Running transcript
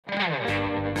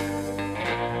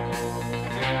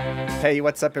Hey,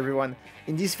 what's up everyone?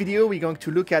 In this video we're going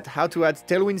to look at how to add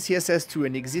Tailwind CSS to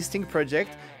an existing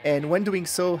project, and when doing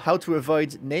so, how to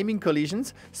avoid naming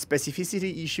collisions,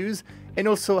 specificity issues, and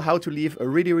also how to leave a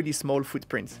really small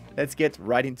footprint. Let's get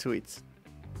right into it.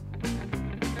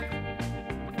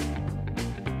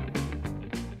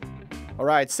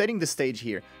 Alright, setting the stage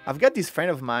here. I've got this friend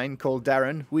of mine called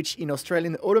Darren, which in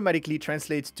Australian automatically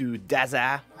translates to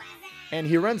Daza, and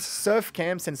he runs surf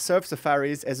camps and surf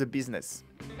safaris as a business.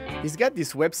 He's got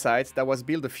this website that was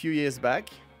built a few years back,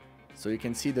 so you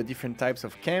can see the different types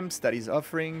of camps that he's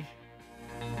offering.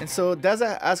 And so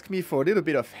Daza asked me for a little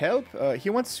bit of help.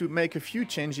 He wants to make a few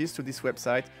changes to this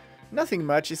website. Nothing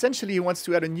much. Essentially, he wants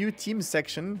to add a new team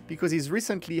section because he's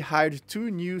recently hired 2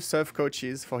 new surf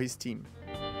coaches for his team.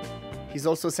 He's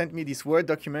also sent me this Word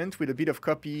document with a bit of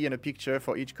copy and a picture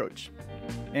for each coach.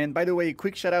 And by the way,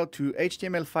 quick shout out to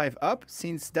HTML5 up,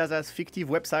 since Daza's fictive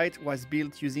website was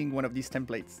built using one of these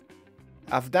templates.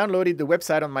 I've downloaded the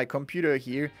website on my computer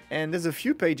here, and there's a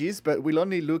few pages, but we'll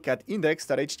only look at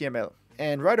index.html.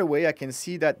 And right away I can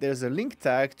see that there's a link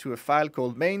tag to a file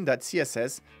called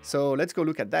main.css, so let's go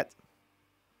look at that.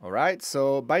 Alright,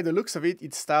 so by the looks of it,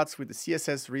 it starts with the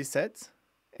CSS reset.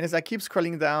 And as I keep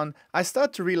scrolling down, I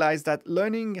start to realize that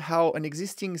learning how an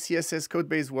existing CSS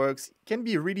codebase works can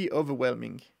be really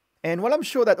overwhelming. And while I'm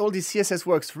sure that all this CSS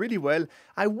works really well,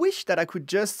 I wish that I could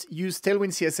just use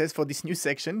Tailwind CSS for this new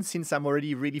section, since I'm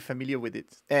already really familiar with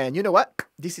it. And you know what?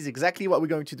 This is exactly what we're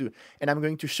going to do. And I'm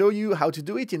going to show you how to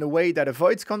do it in a way that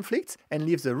avoids conflicts and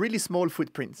leaves a really small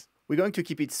footprint. We're going to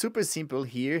keep it super simple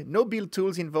here, no build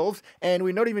tools involved, and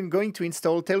we're not even going to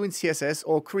install Tailwind CSS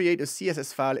or create a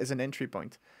CSS file as an entry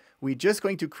point. We're just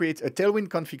going to create a Tailwind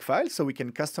config file so we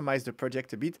can customize the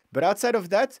project a bit. But outside of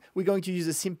that, we're going to use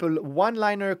a simple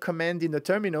one-liner command in the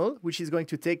terminal, which is going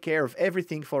to take care of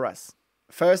everything for us.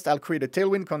 First, I'll create a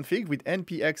Tailwind config with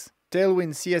Npx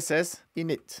Tailwind Css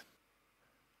init.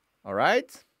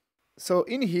 Alright, so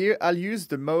in here, I'll use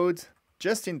the mode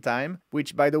just in time,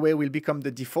 which by the way will become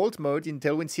the default mode in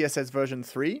Tailwind CSS version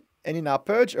 3. And in our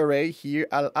purge array here,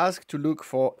 I'll ask to look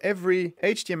for every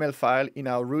HTML file in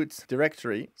our root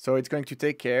directory. So it's going to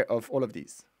take care of all of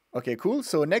these. Okay, cool.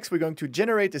 So next we're going to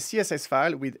generate a CSS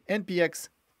file with Npx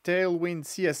Tailwind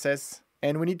Css.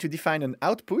 And we need to define an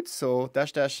output. So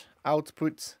 --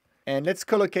 output. And let's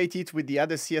collocate it with the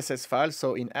other CSS file.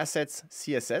 So in assets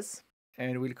CSS.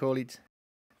 And we'll call it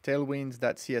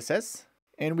tailwind.css.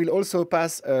 And we'll also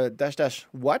pass a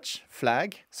 -- watch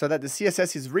flag so that the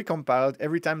CSS is recompiled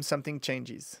every time something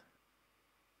changes.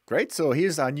 Great, so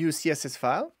here's our new CSS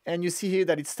file. And you see here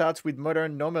that it starts with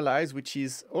modern normalize, which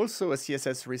is also a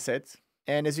CSS reset.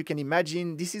 And as you can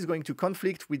imagine, this is going to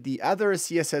conflict with the other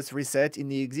CSS reset in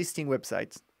the existing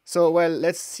website. So, well,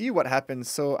 let's see what happens.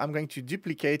 So I'm going to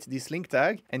duplicate this link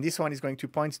tag, and this one is going to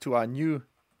point to our new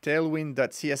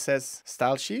tailwind.css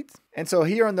style sheet. And so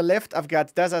here on the left, I've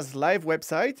got Daza's live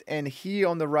website, and here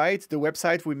on the right, the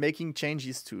website we're making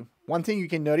changes to. One thing you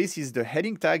can notice is the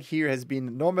heading tag here has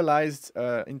been normalized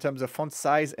in terms of font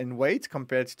size and weight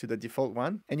compared to the default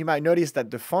one. And you might notice that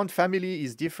the font family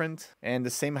is different, and the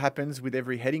same happens with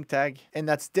every heading tag. And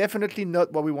that's definitely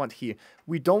not what we want here.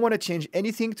 We don't want to change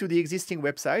anything to the existing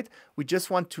website. We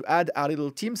just want to add our little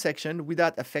team section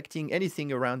without affecting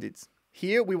anything around it.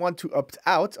 Here we want to opt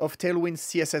out of Tailwind's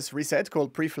CSS reset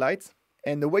called preflight.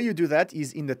 And the way you do that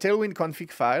is in the Tailwind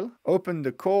config file, open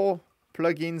the core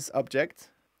plugins object.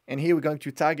 And here we're going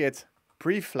to target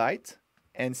preflight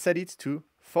and set it to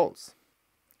false.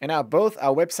 And now both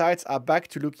our websites are back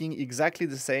to looking exactly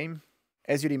the same.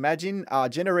 As you'd imagine, our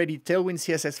generated Tailwind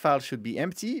CSS file should be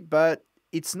empty, but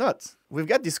it's not. We've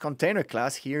got this container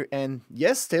class here, and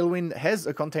yes, Tailwind has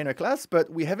a container class, but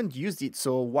we haven't used it,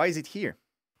 so why is it here?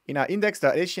 In our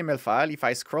index.html file, if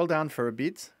I scroll down for a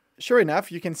bit, sure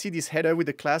enough, you can see this header with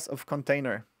the class of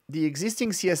container. The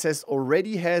existing CSS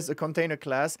already has a container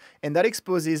class, and that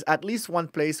exposes at least one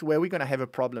place where we're going to have a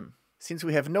problem. Since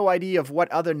we have no idea of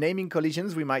what other naming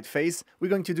collisions we might face, we're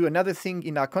going to do another thing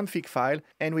in our config file,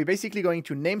 and we're basically going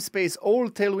to namespace all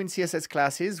Tailwind CSS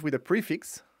classes with a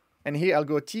prefix, and here I'll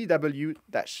go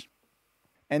tw-.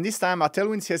 And this time our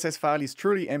Tailwind CSS file is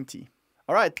truly empty.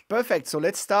 Alright, perfect. So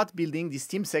let's start building this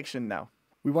team section now.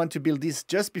 We want to build this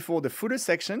just before the footer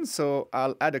section, so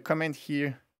I'll add a comment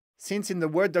here. Since in the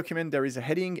Word document there is a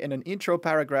heading and an intro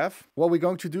paragraph, what we're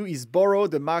going to do is borrow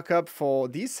the markup for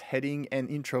this heading and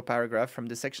intro paragraph from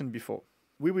the section before.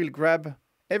 We will grab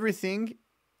everything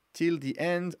till the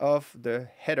end of the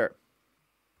header.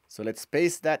 So let's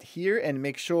paste that here and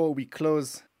make sure we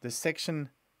close the section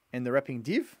and the wrapping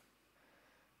div.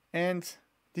 And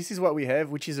this is what we have,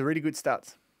 which is a really good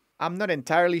start. I'm not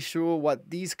entirely sure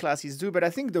what these classes do, but I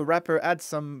think the wrapper adds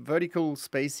some vertical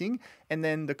spacing, and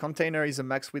then the container is a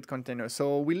max width container.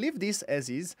 So we leave this as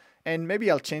is, and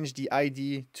maybe I'll change the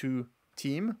ID to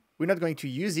team. We're not going to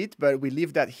use it, but we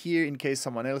leave that here in case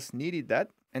someone else needed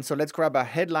that. And so let's grab a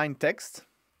headline text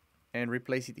and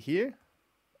replace it here,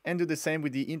 and do the same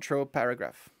with the intro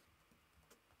paragraph.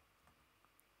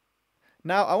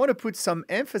 Now I want to put some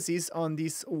emphasis on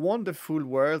this wonderful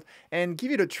world and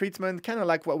give it a treatment kind of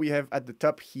like what we have at the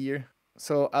top here.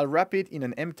 So I'll wrap it in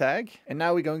an M tag, and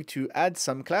now we're going to add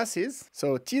some classes.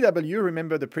 So TW,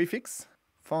 remember the prefix,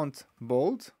 font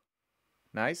bold,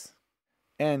 nice,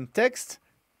 and text.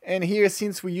 And here,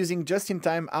 since we're using just in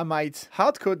time, I might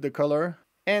hardcode the color.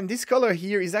 And this color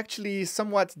here is actually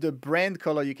somewhat the brand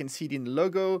color. You can see it in the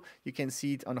logo, you can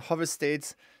see it on hover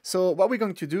states. So what we're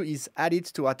going to do is add it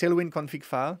to our Tailwind config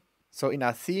file. So in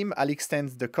our theme, I'll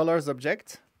extend the colors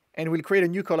object, and we'll create a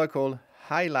new color called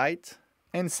highlight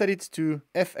and set it to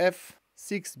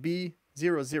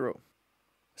FF6B00.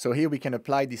 So here we can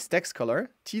apply this text color,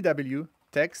 TW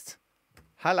text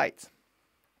highlight.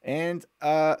 And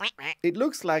it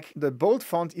looks like the bold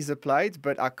font is applied,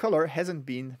 but our color hasn't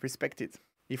been respected.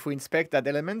 If we inspect that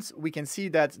element, we can see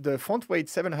that the font weight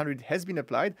 700 has been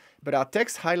applied, but our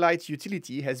text highlight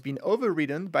utility has been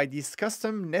overridden by this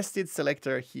custom nested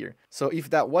selector here. So if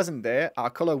that wasn't there, our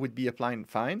color would be applied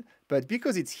fine, but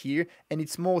because it's here and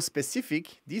it's more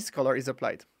specific, this color is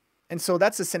applied. And so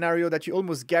that's a scenario that you're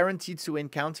almost guaranteed to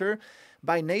encounter.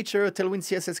 By nature, Tailwind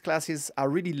CSS classes are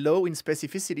really low in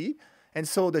specificity, and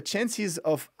so the chances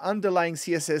of underlying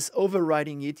CSS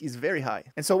overriding it is very high.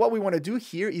 And so what we want to do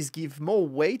here is give more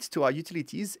weight to our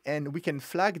utilities, and we can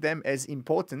flag them as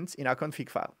important in our config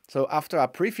file. So after our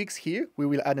prefix here, we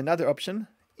will add another option,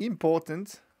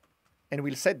 important, and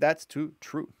we'll set that to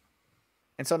true.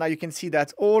 And so now you can see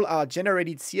that all our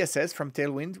generated CSS from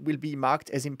Tailwind will be marked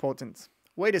as important.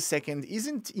 Wait a second,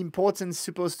 isn't important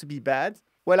supposed to be bad?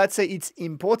 Well, I'd say it's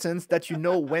important that you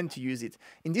know when to use it.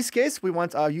 In this case, we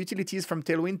want our utilities from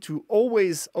Tailwind to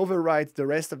always override the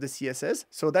rest of the CSS.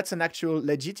 So that's an actual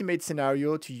legitimate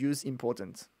scenario to use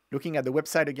important. Looking at the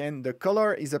website again, the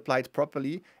color is applied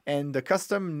properly, and the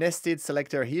custom nested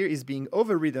selector here is being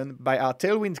overridden by our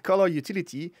Tailwind color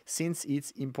utility since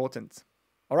it's important.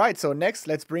 All right, so next,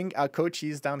 let's bring our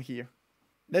coaches down here.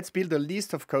 Let's build a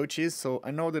list of coaches, so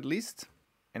an ordered list,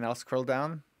 and I'll scroll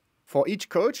down. For each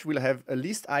coach, we'll have a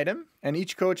list item, and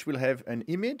each coach will have an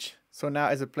image. So now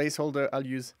as a placeholder, I'll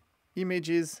use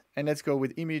images, and let's go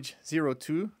with image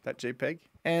 02.jpg.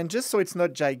 And just so it's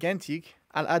not gigantic,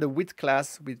 I'll add a width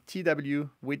class with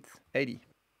TW width 80.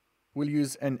 We'll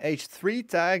use an h3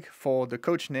 tag for the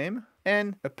coach name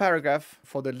and a paragraph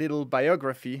for the little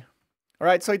biography. All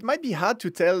right, so it might be hard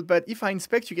to tell, but if I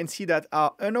inspect, you can see that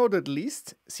our unordered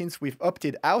list, since we've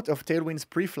opted out of Tailwind's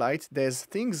pre-flight, there's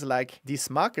things like this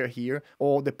marker here,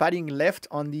 or the padding left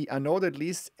on the unordered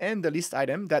list and the list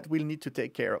item that we'll need to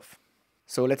take care of.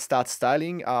 So let's start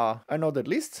styling our unordered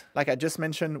list. Like I just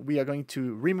mentioned, we are going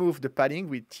to remove the padding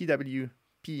with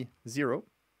TWP0,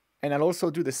 and I'll also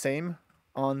do the same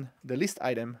on the list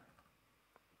item,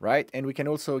 right? And we can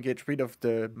also get rid of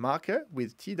the marker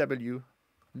with TW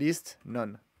list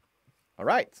none. All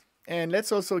right, and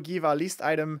let's also give our list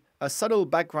item a subtle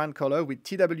background color with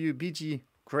TWBG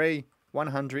gray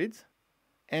 100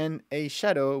 and a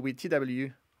shadow with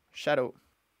TW shadow.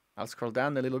 I'll scroll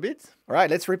down a little bit. All right,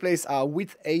 let's replace our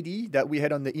width 80 that we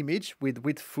had on the image with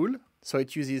width full, so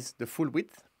it uses the full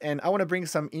width. And I want to bring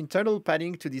some internal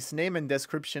padding to this name and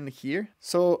description here.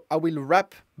 So I will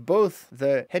wrap both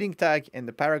the heading tag and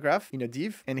the paragraph in a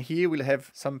div. And here we'll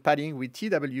have some padding with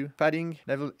TW padding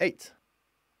level 8.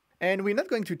 And we're not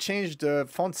going to change the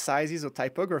font sizes or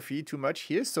typography too much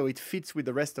here, so it fits with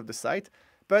the rest of the site.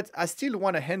 But I still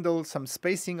want to handle some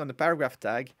spacing on the paragraph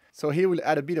tag. So here we'll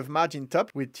add a bit of margin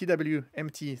top with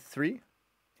TWMT3.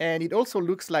 And it also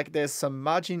looks like there's some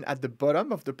margin at the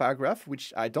bottom of the paragraph,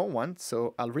 which I don't want,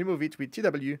 so I'll remove it with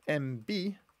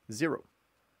TWMB0.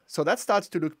 So that starts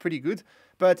to look pretty good,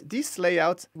 but this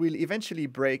layout will eventually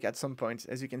break at some point.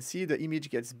 As you can see, the image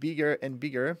gets bigger and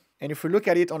bigger. And if we look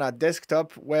at it on our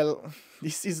desktop, well,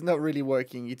 this is not really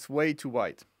working. It's way too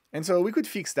wide. And so we could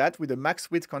fix that with a max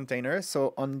width container.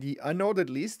 So on the unordered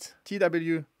list,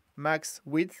 TW max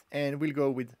width, and we'll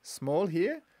go with small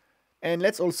here. And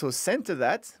let's also center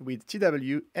that with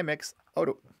TWMX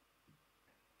auto.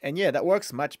 And yeah, that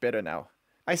works much better now.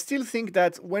 I still think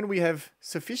that when we have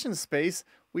sufficient space,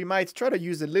 we might try to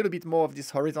use a little bit more of this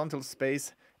horizontal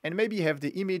space and maybe have the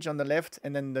image on the left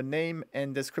and then the name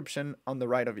and description on the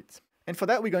right of it. And for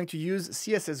that, we're going to use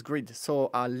CSS Grid. So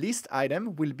our list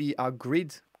item will be our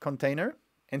grid container.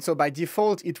 And so by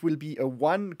default, it will be a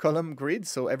 1-column grid,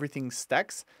 so everything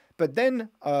stacks. But then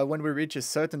when we reach a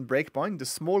certain breakpoint, the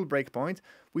small breakpoint,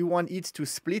 we want it to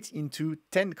split into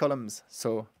 10 columns.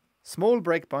 So small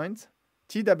breakpoint,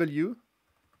 TW,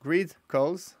 grid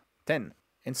calls 10.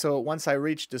 And so once I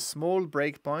reach the small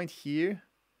breakpoint here,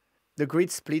 the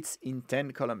grid splits in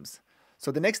 10 columns.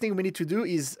 So the next thing we need to do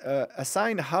is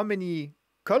assign how many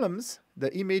columns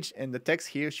the image and the text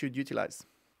here should utilize.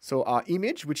 So our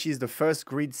image, which is the first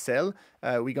grid cell,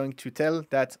 we're going to tell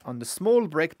that on the small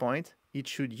breakpoint, it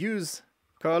should use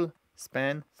col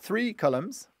span 3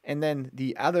 columns. And then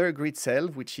the other grid cell,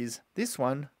 which is this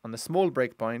one, on the small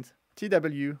breakpoint,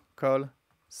 TW col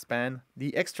span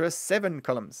the extra 7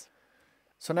 columns.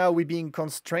 So now we're being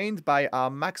constrained by our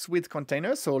max width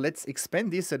container. So let's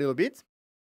expand this a little bit.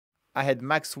 I had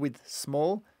max width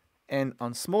small, and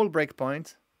on small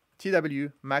breakpoint,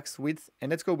 TW max width, and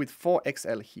let's go with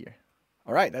 4XL here.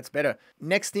 All right, that's better.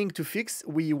 Next thing to fix,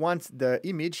 we want the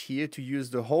image here to use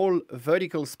the whole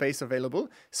vertical space available.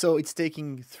 So it's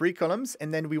taking 3 columns,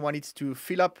 and then we want it to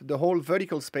fill up the whole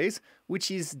vertical space,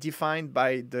 which is defined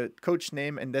by the coach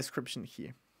name and description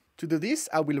here. To do this,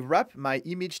 I will wrap my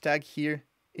image tag here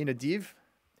in a div.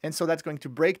 And so that's going to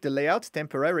break the layout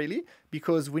temporarily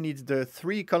because we need the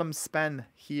 3-column span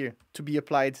here to be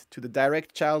applied to the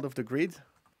direct child of the grid.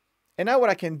 And now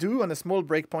what I can do on a small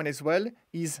breakpoint as well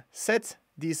is set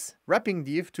this wrapping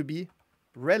div to be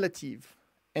relative.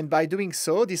 And by doing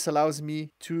so, this allows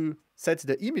me to set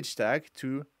the image tag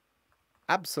to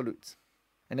absolute.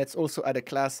 And let's also add a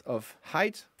class of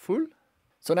height full.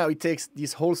 So now it takes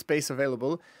this whole space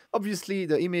available. Obviously,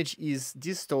 the image is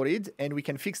distorted, and we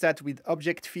can fix that with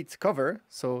object fit cover.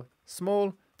 So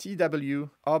small TW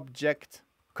object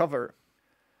cover.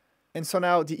 And so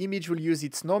now the image will use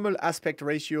its normal aspect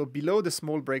ratio below the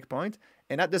small breakpoint,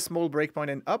 and at the small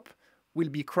breakpoint and up will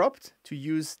be cropped to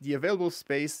use the available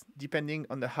space depending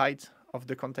on the height of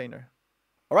the container.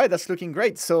 All right, that's looking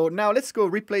great. So now let's go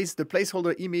replace the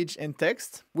placeholder image and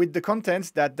text with the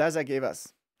content that Daza gave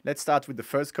us. Let's start with the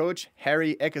first coach,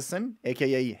 Harry Eckerson,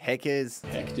 aka Heckers.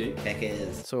 Hectic.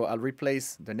 Heckers. So I'll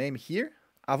replace the name here.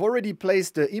 I've already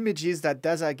placed the images that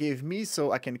Daza gave me,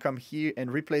 so I can come here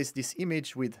and replace this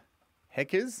image with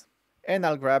Heckers. And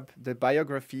I'll grab the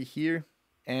biography here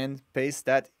and paste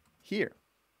that here.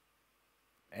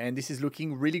 And this is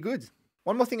looking really good.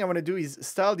 One more thing I want to do is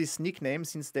style this nickname,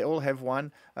 since they all have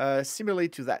one, similarly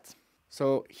to that.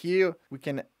 So here we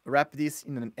can wrap this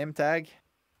in an M tag.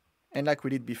 And like we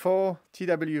did before,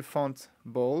 TW font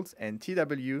bold and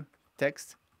TW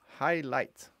text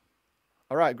highlight.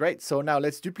 All right, great. So now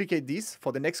let's duplicate this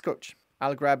for the next coach.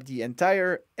 I'll grab the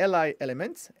entire li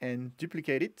element and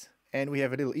duplicate it. And we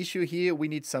have a little issue here. We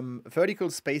need some vertical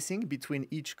spacing between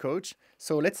each coach.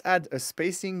 So let's add a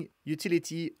spacing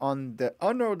utility on the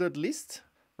unordered list.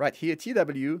 Right here,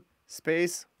 TW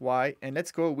space y, and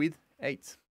let's go with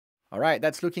 8. All right,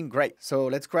 that's looking great. So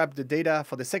let's grab the data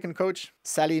for the second coach,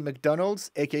 Sally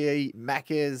McDonald's, aka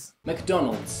Mackers.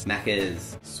 McDonald's.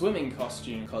 Mackers. Swimming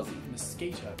costume. Cosy.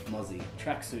 Mosquito. Mozzie.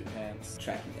 Tracksuit pants.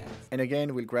 Tracking dance. And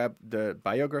again, we'll grab the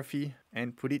biography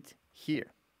and put it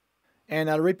here. And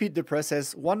I'll repeat the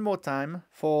process one more time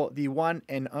for the one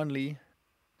and only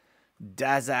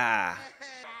Daza.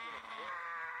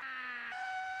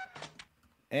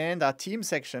 And our team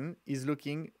section is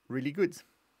looking really good.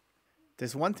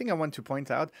 There's one thing I want to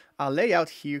point out. Our layout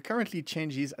here currently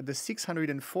changes at the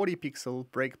 640 pixel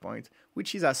breakpoint,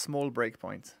 which is our small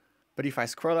breakpoint. But if I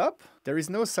scroll up, there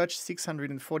is no such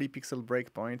 640 pixel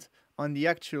breakpoint on the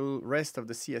actual rest of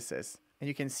the CSS. And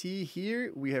you can see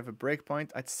here we have a breakpoint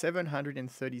at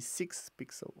 736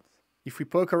 pixels. If we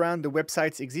poke around the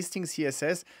website's existing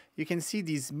CSS, you can see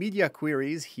these media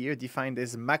queries here defined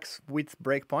as max width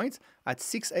breakpoints at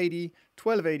 680,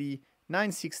 1280,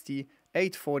 960,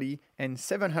 840 and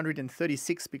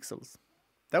 736 pixels.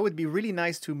 That would be really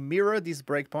nice to mirror these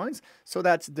breakpoints so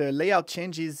that the layout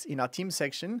changes in our team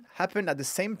section happen at the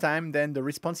same time than the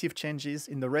responsive changes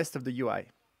in the rest of the UI.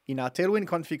 In our Tailwind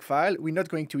config file, we're not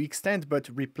going to extend but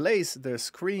replace the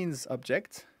screens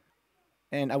object.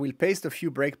 And I will paste a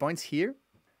few breakpoints here.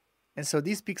 And so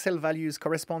these pixel values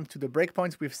correspond to the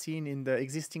breakpoints we've seen in the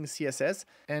existing CSS.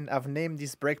 And I've named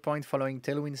this breakpoint following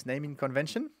Tailwind's naming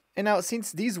convention. And now,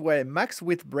 since these were max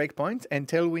width breakpoint and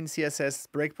Tailwind CSS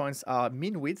breakpoints are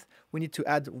min width, we need to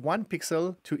add 1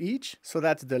 pixel to each so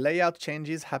that the layout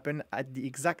changes happen at the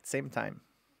exact same time.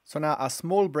 So now our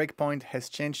small breakpoint has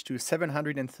changed to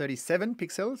 737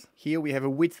 pixels. Here we have a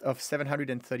width of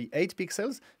 738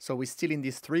 pixels. So we're still in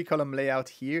this 3-column layout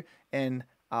here, and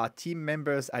our team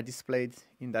members are displayed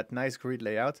in that nice grid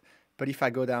layout. But if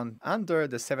I go down under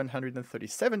the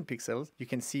 737 pixels, you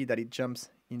can see that it jumps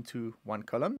into one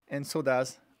column, and so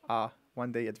does our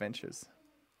one-day adventures.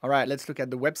 All right, let's look at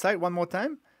the website one more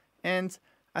time. And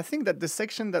I think that the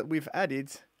section that we've added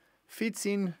fits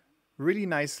in really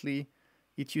nicely.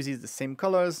 It uses the same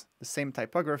colors, the same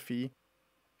typography,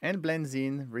 and blends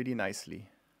in really nicely.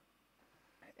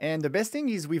 And the best thing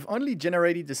is we've only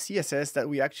generated the CSS that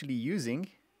we're actually using.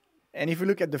 And if we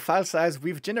look at the file size,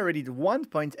 we've generated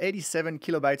 1.87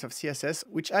 kilobytes of CSS,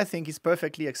 which I think is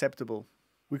perfectly acceptable.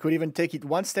 We could even take it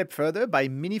one step further by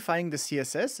minifying the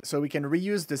CSS, so we can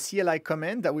reuse the CLI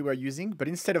command that we were using, but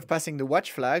instead of passing the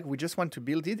watch flag, we just want to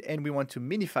build it and we want to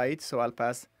minify it, so I'll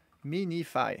pass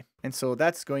minify. And so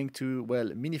that's going to, well,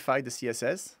 minify the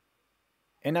CSS.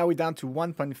 And now we're down to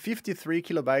 1.53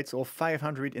 kilobytes or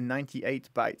 598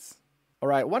 bytes. All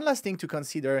right, one last thing to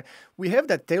consider. We have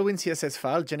that Tailwind CSS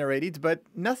file generated, but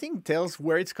nothing tells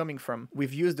where it's coming from.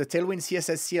 We've used the Tailwind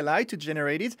CSS CLI to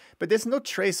generate it, but there's no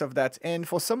trace of that. And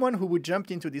for someone who would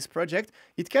jump into this project,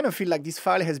 it kind of feels like this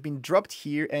file has been dropped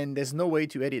here and there's no way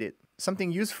to edit it.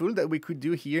 Something useful that we could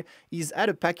do here is add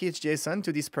a package.json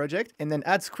to this project and then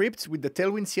add scripts with the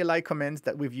Tailwind CLI commands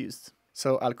that we've used.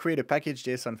 So I'll create a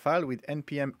package.json file with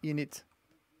npm init.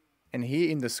 And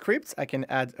here in the scripts, I can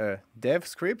add a dev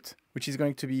script, which is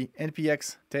going to be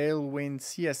npx tailwind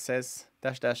css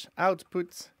 --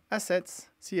 output assets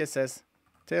css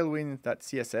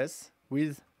tailwind.css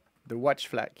with the watch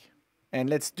flag. And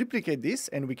let's duplicate this,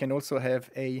 and we can also have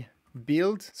a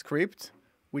build script,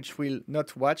 which will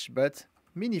not watch, but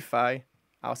minify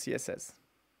our CSS.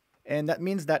 And that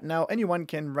means that now anyone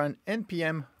can run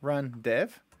npm run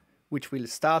dev, which will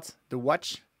start the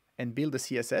watch and build the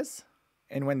CSS.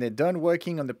 And when they're done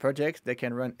working on the project, they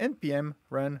can run npm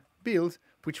run build,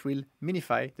 which will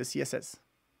minify the CSS.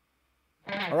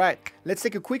 All right, let's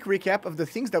take a quick recap of the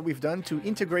things that we've done to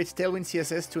integrate Tailwind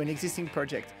CSS to an existing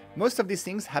project. Most of these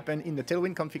things happen in the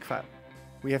Tailwind config file.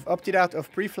 We have opted out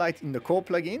of pre-flight in the core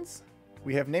plugins.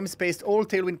 We have namespaced all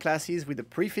Tailwind classes with a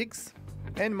prefix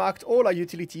and marked all our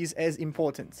utilities as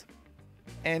important.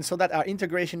 And so that our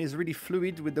integration is really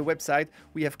fluid with the website,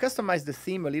 we have customized the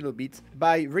theme a little bit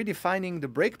by redefining the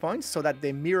breakpoints so that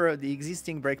they mirror the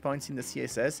existing breakpoints in the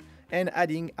CSS and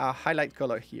adding our highlight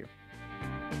color here.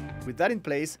 With that in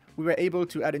place, we were able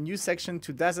to add a new section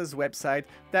to Daza's website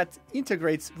that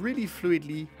integrates really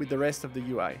fluidly with the rest of the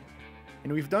UI.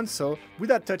 And we've done so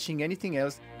without touching anything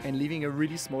else and leaving a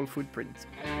really small footprint.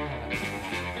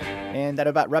 And that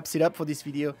about wraps it up for this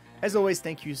video. As always,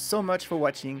 thank you so much for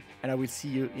watching, and I will see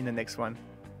you in the next one.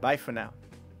 Bye for now.